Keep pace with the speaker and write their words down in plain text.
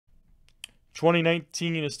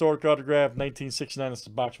2019 historic autograph, 1969. That's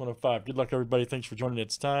the box 105. Good luck, everybody. Thanks for joining.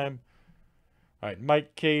 It's time. All right,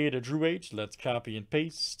 Mike K to Drew H. Let's copy and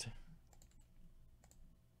paste.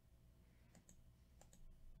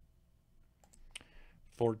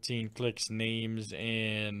 $14 clicks, names,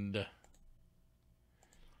 and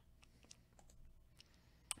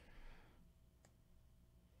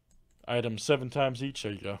items 7 times each.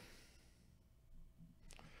 There you go.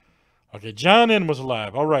 Okay, John N was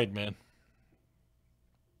alive. All right, man.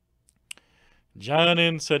 John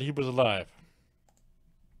N said he was alive.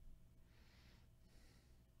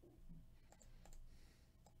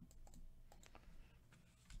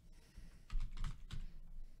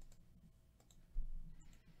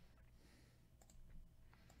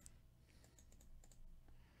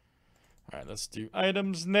 All right, let's do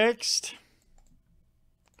items next.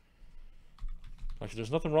 Like, there's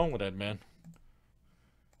nothing wrong with that, man.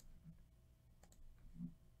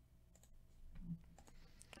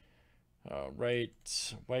 All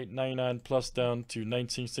right, white 99 plus down to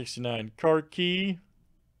 1969 card key.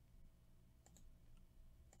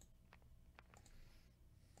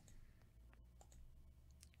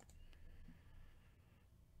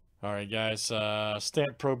 All right, guys,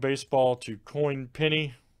 Stamp Pro Baseball to Coin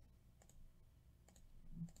Penny.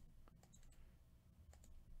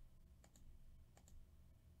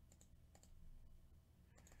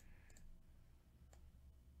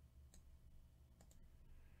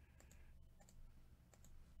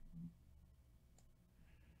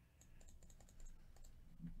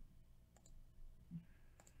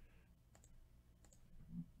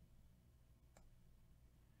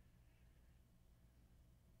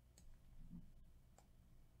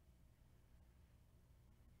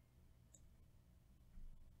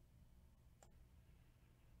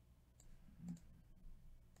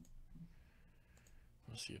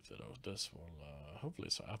 Let's see if this will, hopefully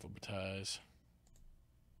it's alphabetized.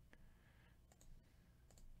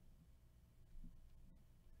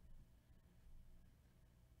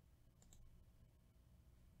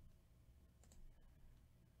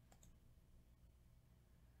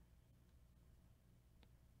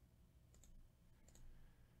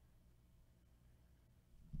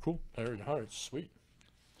 Cool. There you go. Sweet.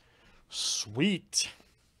 Sweet.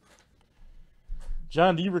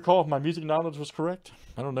 John, do you recall if my music knowledge was correct?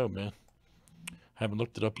 I don't know, man. Haven't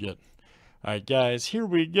looked it up yet. All right, guys, here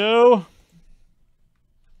we go.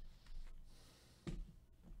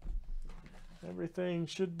 Everything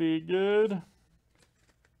should be good.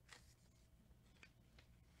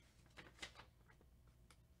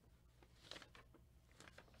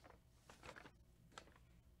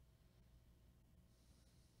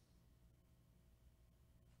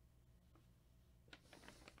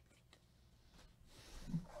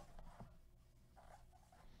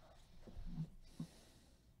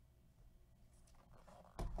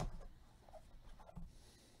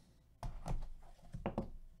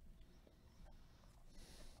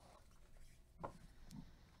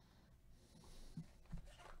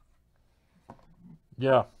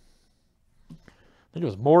 Yeah. I think it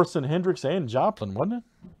was Morrison, Hendricks, and Joplin, wasn't it?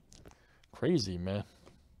 Crazy, man.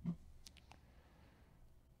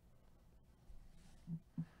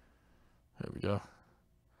 There we go.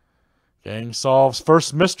 Gang solves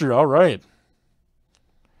first mystery. All right.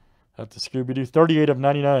 At the Scooby-Doo. 38 of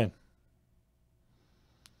 99.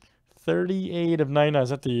 38 of 99. Is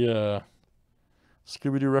that the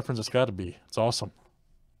Scooby-Doo reference? It's got to be. It's awesome.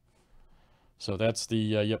 So that's the,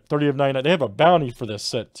 yep, 30 of 99. They have a bounty for this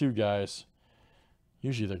set too, guys.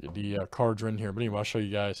 Usually the cards are in here. But anyway, I'll show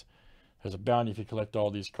you guys. There's a bounty if you collect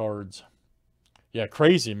all these cards. Yeah,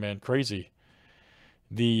 crazy, man. Crazy.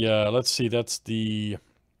 The, let's see. That's the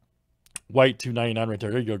white 299 right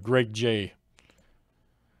there. There you go. Greg J.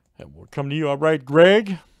 And we'll come to you. All right,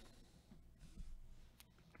 Greg.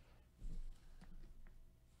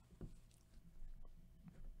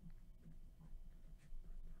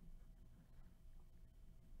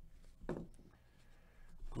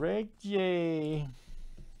 Greg J.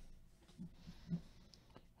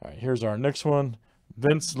 All right, here's our next one.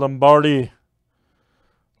 Vince Lombardi.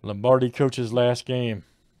 Lombardi coaches last game.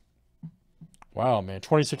 Wow, man.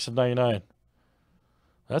 26 of 99.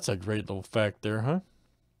 That's a great little fact there, huh?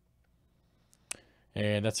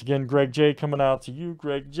 And that's again Greg J coming out to you,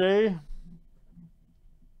 Greg J.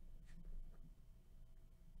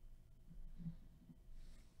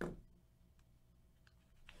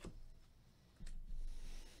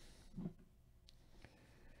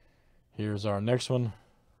 Here's our next one.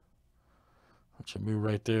 Let you move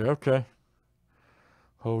right there. Okay.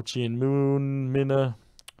 Ho Chi Moon Mina.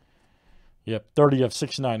 Yep, 30 of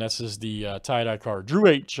 69. This is the tie-dye card. Drew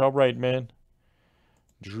H. All right, man.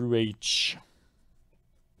 Drew H.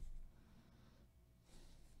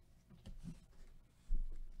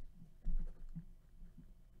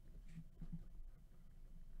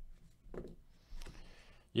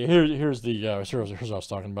 Yeah, here's what I was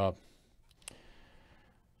talking about.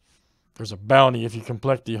 There's a bounty if you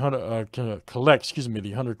collect the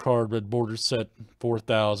 100 card red border set,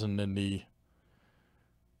 4,000 in the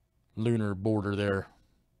lunar border there.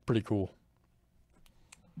 Pretty cool.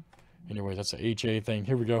 Anyway, that's a HA thing.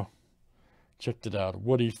 Here we go. Checked it out.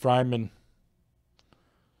 Woody Fryman.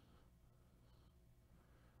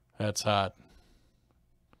 That's hot.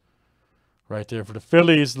 Right there for the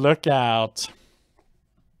Phillies. Look out.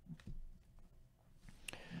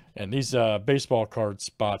 And these baseball card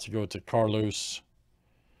spots, you go to Carlos,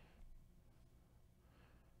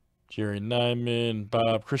 Jerry Nyman,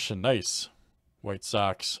 Bob Christian. Nice. White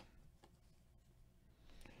Sox.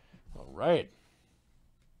 All right.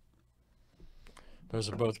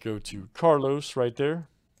 Those will both go to Carlos right there.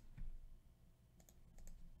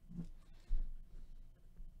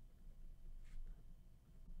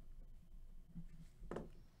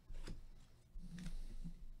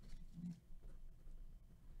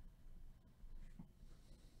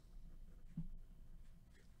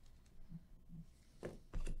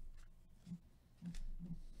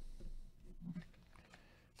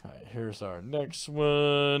 All right, here's our next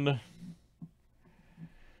one.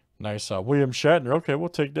 Nice William Shatner. Okay, we'll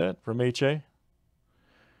take that from HA.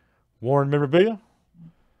 Warren memorabilia.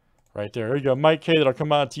 Right there. There you go. Mike K. That'll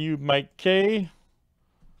come out to you, Mike K.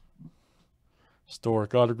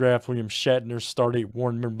 Historic autograph. William Shatner. Start 8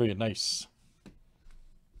 Warren memorabilia. Nice.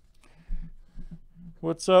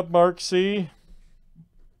 What's up, Mark C?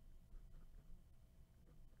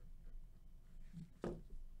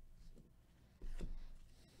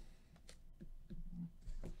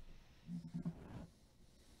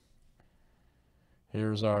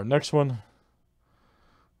 Here's our next one.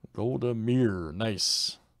 Golda Meir.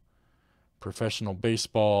 Nice. Professional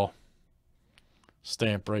baseball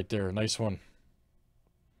stamp right there. Nice one.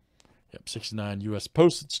 Yep, 69 U.S.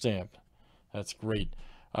 postage stamp. That's great.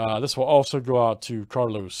 This will also go out to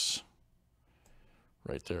Carlos.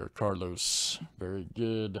 Right there, Carlos. Very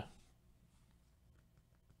good.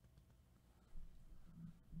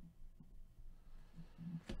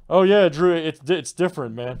 Oh yeah, Drew, it's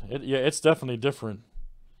different, man. Yeah, it's definitely different.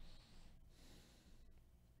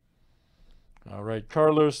 All right,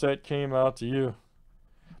 Carlos, that came out to you.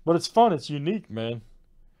 But it's fun. It's unique, man.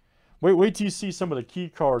 Wait till you see some of the key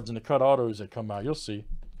cards and the cut autos that come out. You'll see.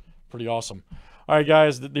 Pretty awesome. All right,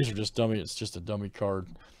 guys, these are just dummy. It's just a dummy card.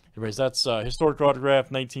 Anyways, that's historic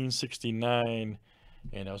autograph 1969,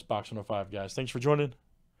 and that was box 105, guys. Thanks for joining.